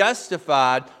us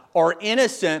justified or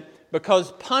innocent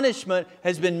because punishment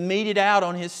has been meted out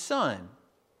on His Son.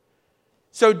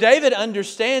 So David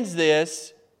understands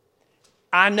this.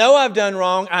 I know I've done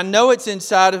wrong. I know it's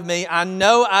inside of me. I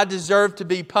know I deserve to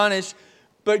be punished.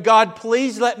 But God,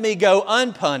 please let me go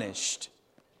unpunished.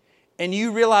 And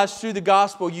you realize through the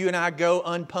gospel, you and I go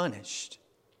unpunished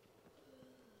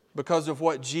because of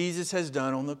what Jesus has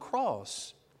done on the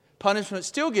cross. Punishment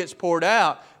still gets poured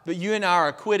out, but you and I are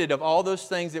acquitted of all those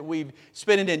things that we've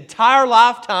spent an entire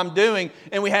lifetime doing,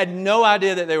 and we had no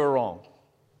idea that they were wrong.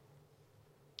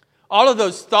 All of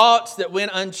those thoughts that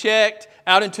went unchecked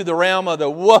out into the realm of the,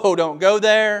 whoa, don't go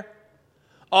there.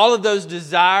 All of those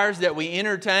desires that we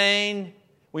entertained,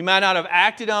 we might not have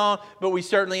acted on, but we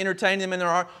certainly entertained them in our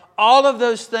heart. All of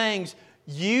those things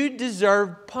you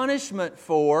deserve punishment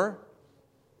for,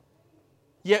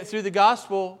 yet through the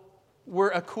gospel,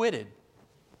 we're acquitted,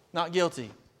 not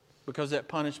guilty, because that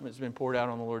punishment's been poured out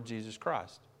on the Lord Jesus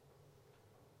Christ.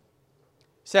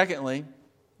 Secondly,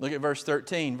 look at verse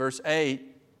 13, verse 8.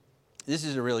 This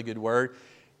is a really good word.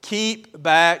 Keep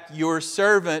back your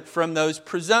servant from those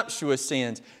presumptuous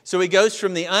sins. So he goes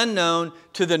from the unknown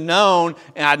to the known,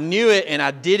 and I knew it and I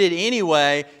did it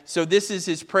anyway. So this is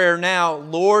his prayer now.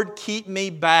 Lord, keep me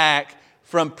back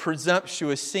from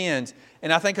presumptuous sins.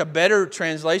 And I think a better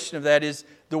translation of that is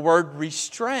the word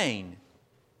restrain.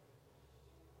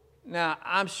 Now,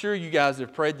 I'm sure you guys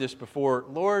have prayed this before.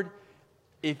 Lord,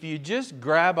 if you just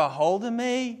grab a hold of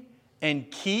me and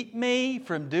keep me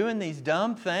from doing these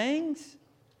dumb things,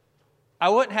 I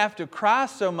wouldn't have to cry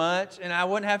so much and I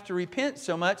wouldn't have to repent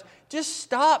so much. Just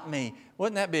stop me.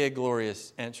 Wouldn't that be a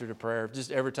glorious answer to prayer?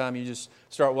 Just every time you just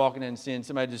start walking in sin,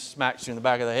 somebody just smacks you in the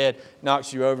back of the head,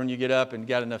 knocks you over, and you get up and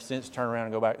got enough sense to turn around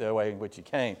and go back the way in which you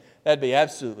came. That'd be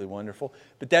absolutely wonderful.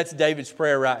 But that's David's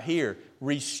prayer right here.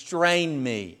 Restrain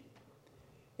me.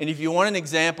 And if you want an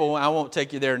example, I won't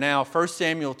take you there now. 1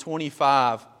 Samuel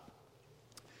 25.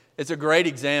 It's a great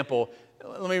example.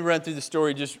 Let me run through the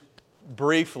story just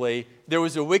briefly. There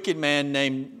was a wicked man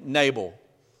named Nabal.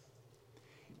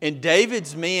 And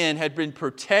David's men had been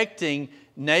protecting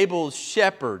Nabal's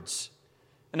shepherds.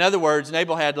 In other words,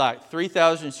 Nabal had like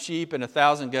 3,000 sheep and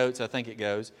 1,000 goats, I think it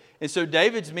goes. And so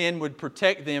David's men would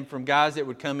protect them from guys that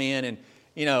would come in and,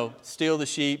 steal the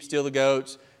sheep, steal the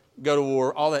goats, go to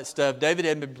war, all that stuff. David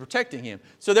had been protecting him.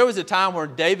 So there was a time where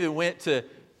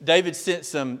David sent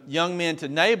some young men to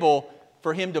Nabal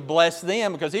for him to bless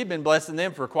them because he'd been blessing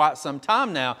them for quite some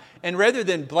time now. And rather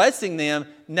than blessing them,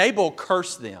 Nabal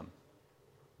cursed them.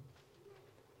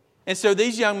 And so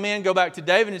these young men go back to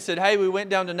David and said, hey, we went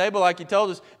down to Nabal like you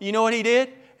told us. You know what he did?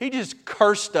 He just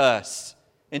cursed us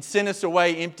and sent us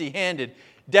away empty-handed.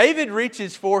 David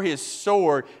reaches for his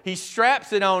sword. He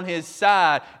straps it on his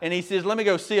side and he says, let me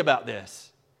go see about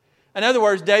this. In other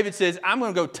words, David says, I'm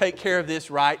going to go take care of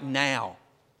this right now.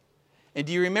 And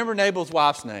do you remember Nabal's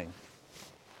wife's name?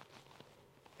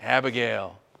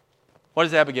 Abigail. What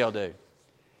does Abigail do?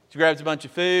 She grabs a bunch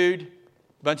of food,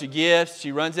 a bunch of gifts.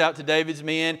 She runs out to David's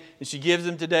men, and she gives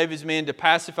them to David's men to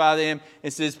pacify them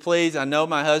and says, please, I know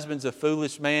my husband's a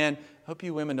foolish man. I hope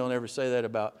you women don't ever say that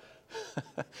about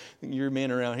your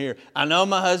men around here. I know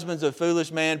my husband's a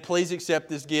foolish man. Please accept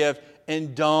this gift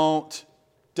and don't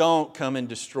come and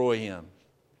destroy him.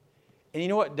 And you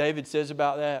know what David says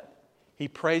about that? He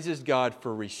praises God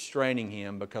for restraining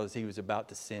him because he was about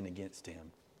to sin against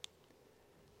him.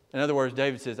 In other words,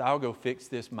 David says, I'll go fix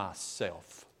this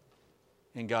myself.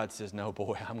 And God says, no,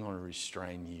 boy, I'm going to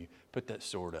restrain you. Put that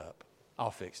sword up.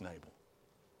 I'll fix Nabal.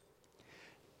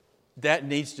 That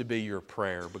needs to be your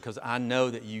prayer, because I know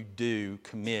that you do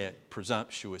commit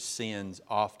presumptuous sins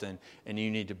often, and you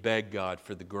need to beg God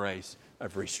for the grace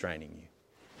of restraining you.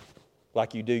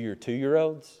 Like you do your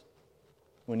 2-year-olds,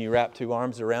 when you wrap 2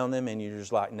 arms around them and you're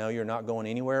just like, no, you're not going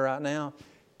anywhere right now.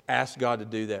 Ask God to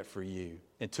do that for you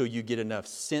until you get enough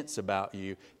sense about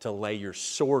you to lay your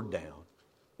sword down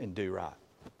and do right.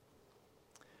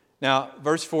 Now,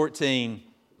 verse 14,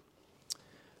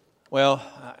 well,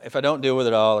 if I don't deal with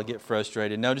it all, I get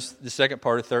frustrated. Notice the second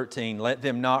part of 13, let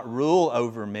them not rule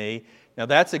over me. Now,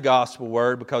 that's a gospel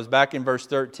word, because back in verse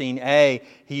 13a,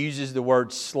 he uses the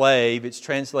word slave. It's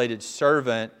translated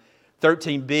servant.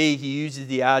 13b, he uses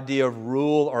the idea of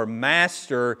rule or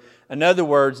master. In other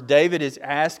words, David is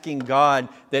asking God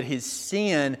that his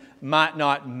sin might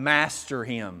not master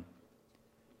him.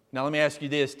 Now, let me ask you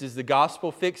this. Does the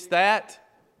gospel fix that?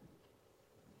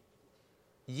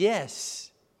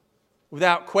 Yes.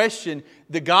 Without question,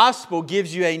 the gospel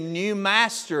gives you a new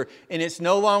master, and it's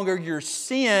no longer your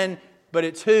sin, but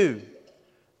it's who?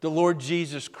 The Lord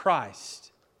Jesus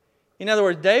Christ. In other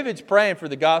words, David's praying for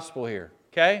the gospel here,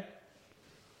 okay?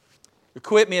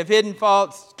 Acquit me of hidden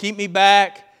faults, keep me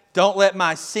back, don't let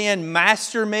my sin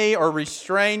master me or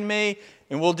restrain me.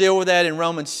 And we'll deal with that in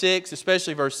Romans 6,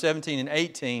 especially verse 17 and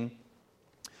 18.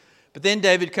 But then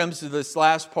David comes to this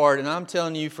last part, and I'm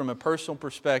telling you from a personal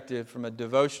perspective, from a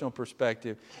devotional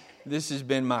perspective, this has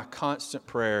been my constant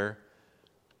prayer.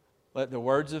 Let the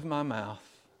words of my mouth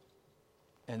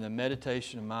and the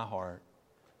meditation of my heart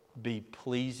be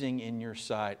pleasing in your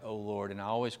sight, O Lord. And I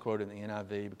always quote it in the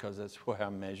NIV because that's where I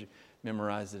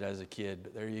memorized it as a kid.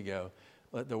 But there you go.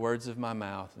 Let the words of my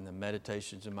mouth and the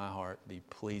meditations of my heart be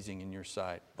pleasing in your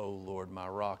sight, O Lord, my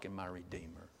rock and my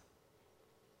redeemer.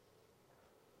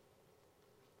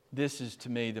 This is, to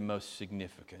me, the most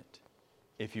significant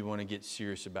if you want to get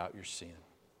serious about your sin.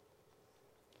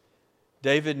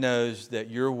 David knows that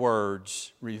your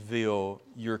words reveal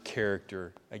your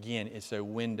character. Again, it's a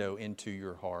window into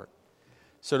your heart.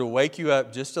 So to wake you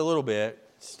up just a little bit,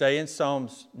 stay in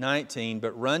Psalms 19,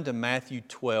 but run to Matthew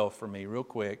 12 for me real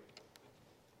quick.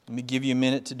 Let me give you a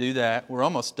minute to do that. We're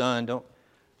almost done. Don't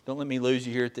let me lose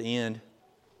you here at the end.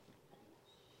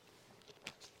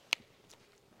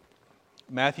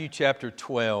 Matthew chapter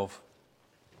 12.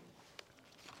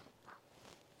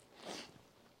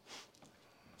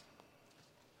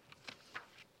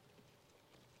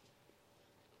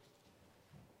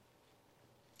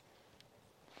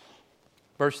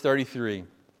 Verse 33.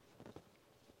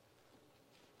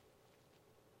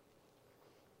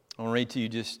 I want to read to you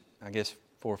just,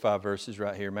 4 or 5 verses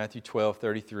right here. Matthew 12,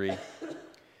 33.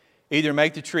 Either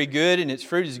make the tree good and its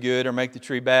fruit is good, or make the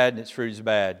tree bad and its fruit is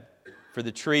bad. For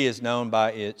the tree is known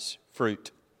by its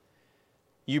fruit.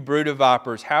 You brood of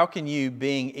vipers, how can you,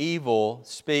 being evil,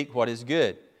 speak what is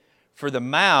good? For the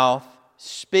mouth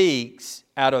speaks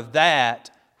out of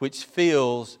that which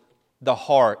fills the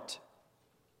heart.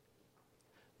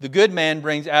 The good man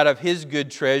brings out of his good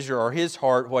treasure or his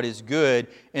heart what is good,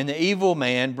 and the evil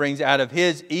man brings out of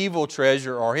his evil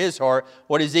treasure or his heart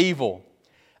what is evil.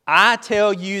 I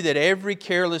tell you that every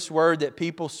careless word that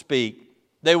people speak,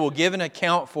 they will give an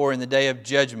account for in the day of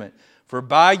judgment. For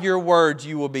by your words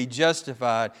you will be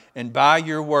justified, and by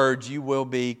your words you will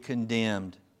be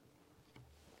condemned.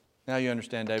 Now you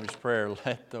understand David's prayer.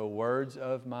 Let the words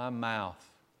of my mouth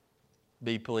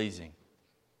be pleasing.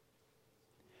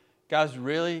 Guys,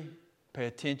 really pay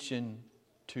attention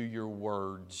to your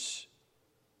words.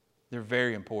 They're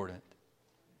very important.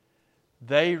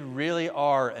 They really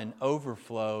are an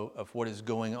overflow of what is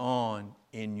going on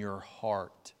in your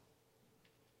heart.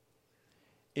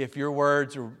 If your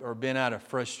words are been out of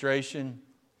frustration,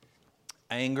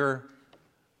 anger,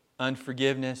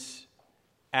 unforgiveness,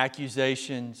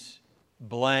 accusations,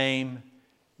 blame,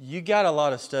 you got a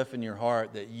lot of stuff in your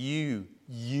heart that you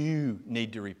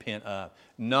need to repent of,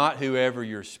 not whoever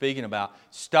you're speaking about.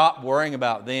 Stop worrying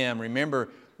about them.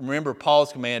 Remember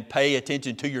Paul's command, pay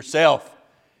attention to yourself.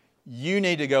 You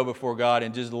need to go before God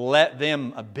and just let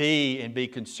them be and be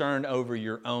concerned over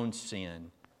your own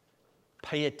sin.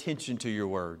 Pay attention to your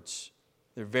words.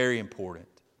 They're very important.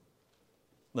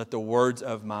 Let the words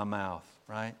of my mouth,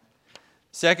 right?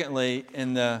 Secondly,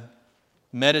 in the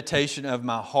meditation of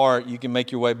my heart, you can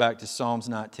make your way back to Psalms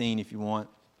 19 if you want.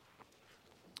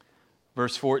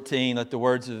 Verse 14, let the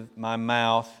words of my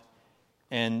mouth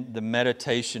and the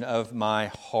meditation of my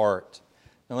heart.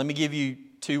 Now let me give you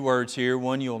two words here.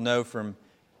 One you'll know from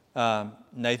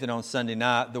Nathan on Sunday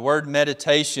night. The word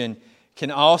meditation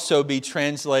can also be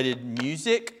translated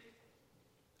music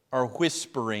or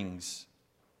whisperings.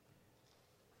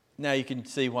 Now you can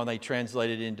see why they translate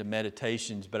it into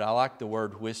meditations, but I like the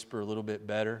word whisper a little bit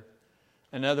better.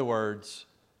 In other words,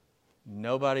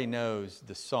 nobody knows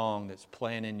the song that's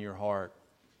playing in your heart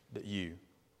but you.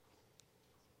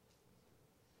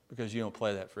 Because you don't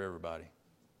play that for everybody.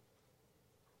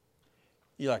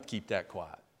 You like to keep that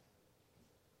quiet.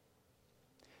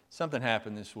 Something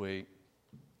happened this week.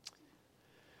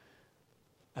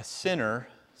 A sinner,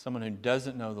 someone who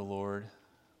doesn't know the Lord,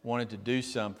 wanted to do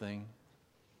something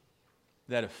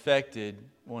that affected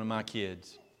one of my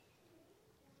kids.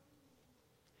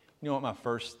 You know what my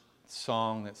first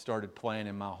song that started playing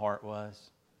in my heart was?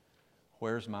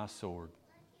 Where's my sword?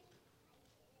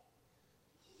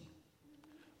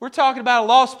 We're talking about a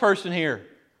lost person here.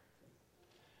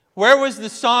 Where was the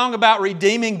song about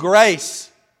redeeming grace?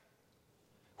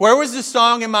 Where was the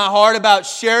song in my heart about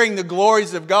sharing the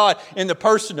glories of God in the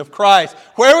person of Christ?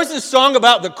 Where was the song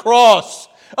about the cross?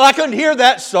 Well, I couldn't hear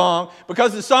that song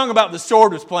because the song about the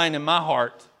sword was playing in my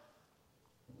heart.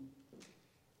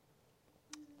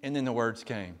 And then the words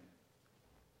came.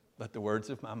 Let the words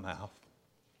of my mouth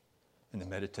and the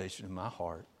meditation of my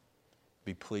heart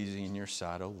be pleasing in your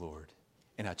sight, O Lord.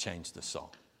 And I changed the song.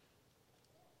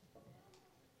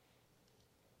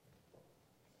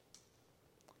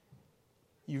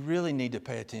 You really need to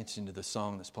pay attention to the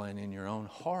song that's playing in your own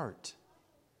heart.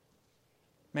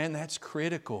 Man, that's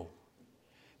critical.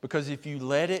 Because if you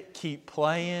let it keep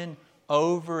playing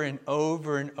over and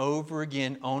over and over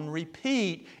again on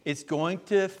repeat, it's going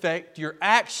to affect your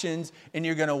actions and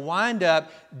you're going to wind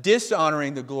up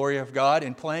dishonoring the glory of God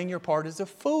and playing your part as a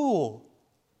fool.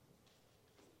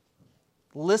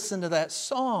 Listen to that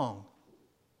song.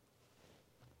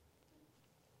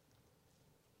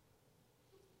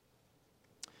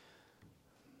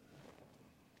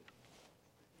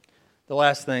 The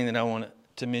last thing that I want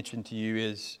to mention to you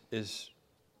is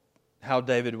how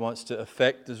David wants to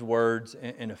affect his words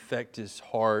and affect his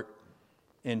heart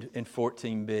in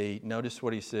 14b. Notice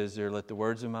what he says there. Let the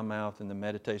words of my mouth and the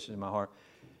meditation of my heart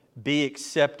be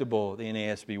acceptable. The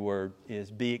NASB word is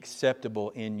be acceptable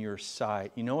in your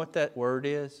sight. You know what that word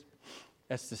is?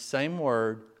 That's the same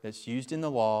word that's used in the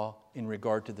law in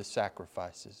regard to the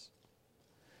sacrifices.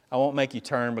 I won't make you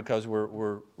turn because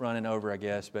we're running over, I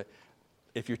guess, but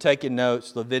if you're taking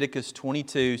notes, Leviticus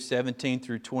 22, 17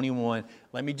 through 21,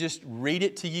 let me just read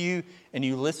it to you and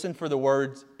you listen for the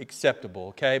words acceptable,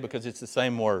 okay? Because it's the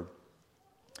same word.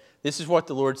 This is what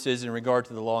the Lord says in regard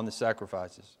to the law and the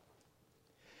sacrifices.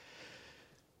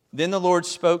 Then the Lord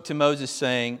spoke to Moses,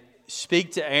 saying,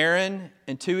 speak to Aaron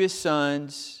and to his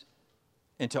sons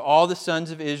and to all the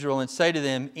sons of Israel and say to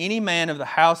them, any man of the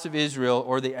house of Israel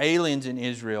or the aliens in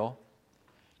Israel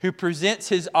who presents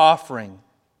his offering,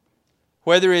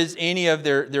 whether it is any of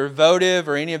their votive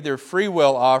or any of their free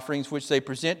will offerings which they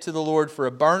present to the Lord for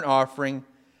a burnt offering,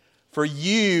 for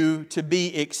you to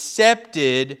be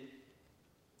accepted,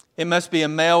 it must be a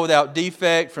male without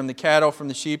defect from the cattle, from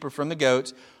the sheep, or from the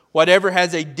goats. Whatever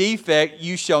has a defect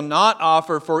you shall not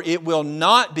offer, for it will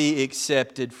not be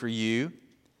accepted for you.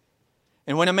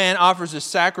 And when a man offers a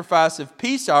sacrifice of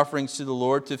peace offerings to the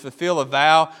Lord to fulfill a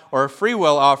vow or a free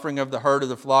will offering of the herd of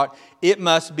the flock, it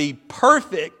must be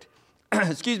perfect.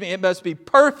 It must be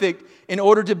perfect in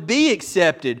order to be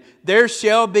accepted. There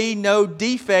shall be no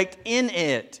defect in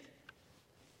it.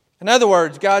 In other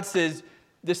words, God says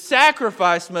the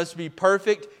sacrifice must be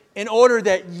perfect in order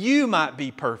that you might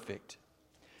be perfect.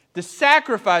 The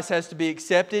sacrifice has to be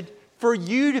accepted for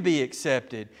you to be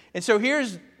accepted. And so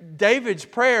here's David's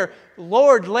prayer.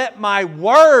 Lord, let my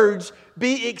words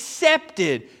be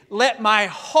accepted. Let my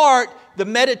heart, the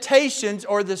meditations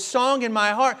or the song in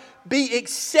my heart, be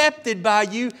accepted by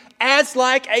you as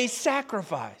like a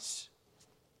sacrifice.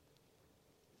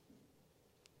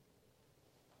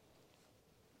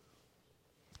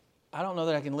 I don't know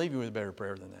that I can leave you with a better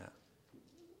prayer than that.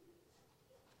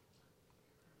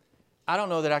 I don't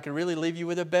know that I can really leave you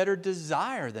with a better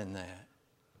desire than that.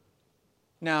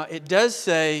 Now, it does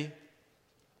say,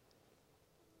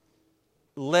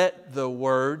 let the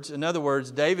words. In other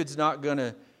words, David's not going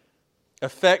to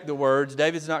affect the words.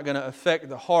 David's not going to affect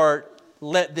the heart.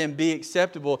 Let them be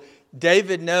acceptable.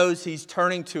 David knows he's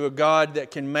turning to a God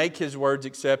that can make his words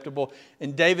acceptable.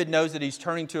 And David knows that he's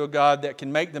turning to a God that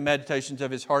can make the meditations of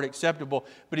his heart acceptable.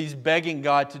 But he's begging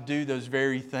God to do those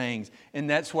very things. And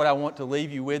that's what I want to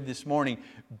leave you with this morning.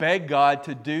 Beg God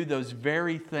to do those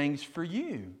very things for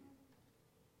you.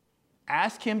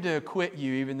 Ask Him to acquit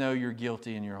you even though you're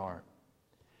guilty in your heart.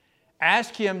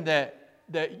 Ask Him that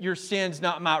your sins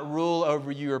not might rule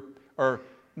over you or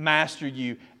master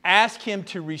you. Ask Him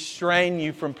to restrain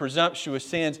you from presumptuous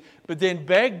sins. But then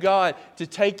beg God to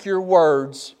take your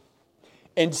words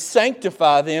and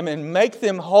sanctify them and make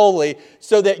them holy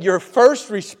so that your first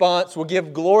response will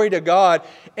give glory to God.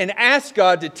 And ask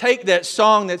God to take that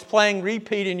song that's playing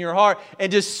repeat in your heart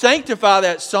and just sanctify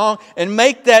that song and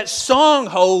make that song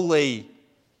holy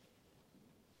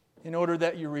in order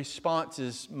that your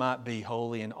responses might be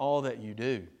holy in all that you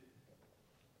do.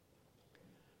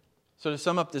 So to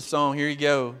sum up this song, here you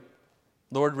go.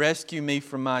 Lord, rescue me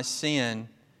from my sin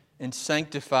and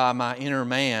sanctify my inner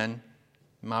man,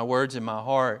 my words and my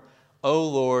heart. O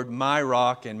Lord, my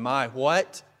rock and my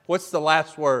what? What's the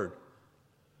last word?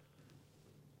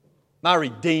 My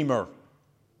Redeemer.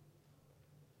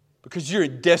 Because you're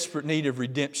in desperate need of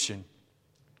redemption.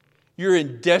 You're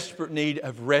in desperate need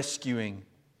of rescuing.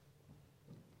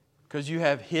 Because you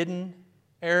have hidden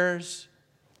errors.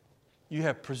 You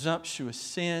have presumptuous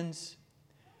sins.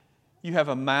 You have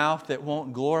a mouth that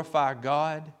won't glorify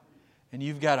God. And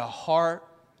you've got a heart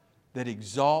that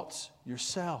exalts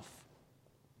yourself.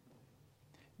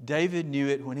 David knew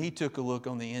it when he took a look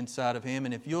on the inside of him.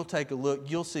 And if you'll take a look,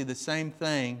 you'll see the same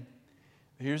thing.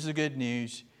 Here's the good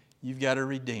news. You've got a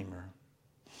Redeemer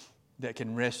that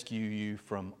can rescue you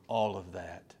from all of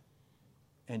that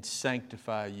and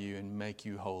sanctify you and make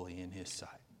you holy in His sight.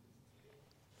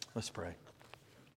 Let's pray.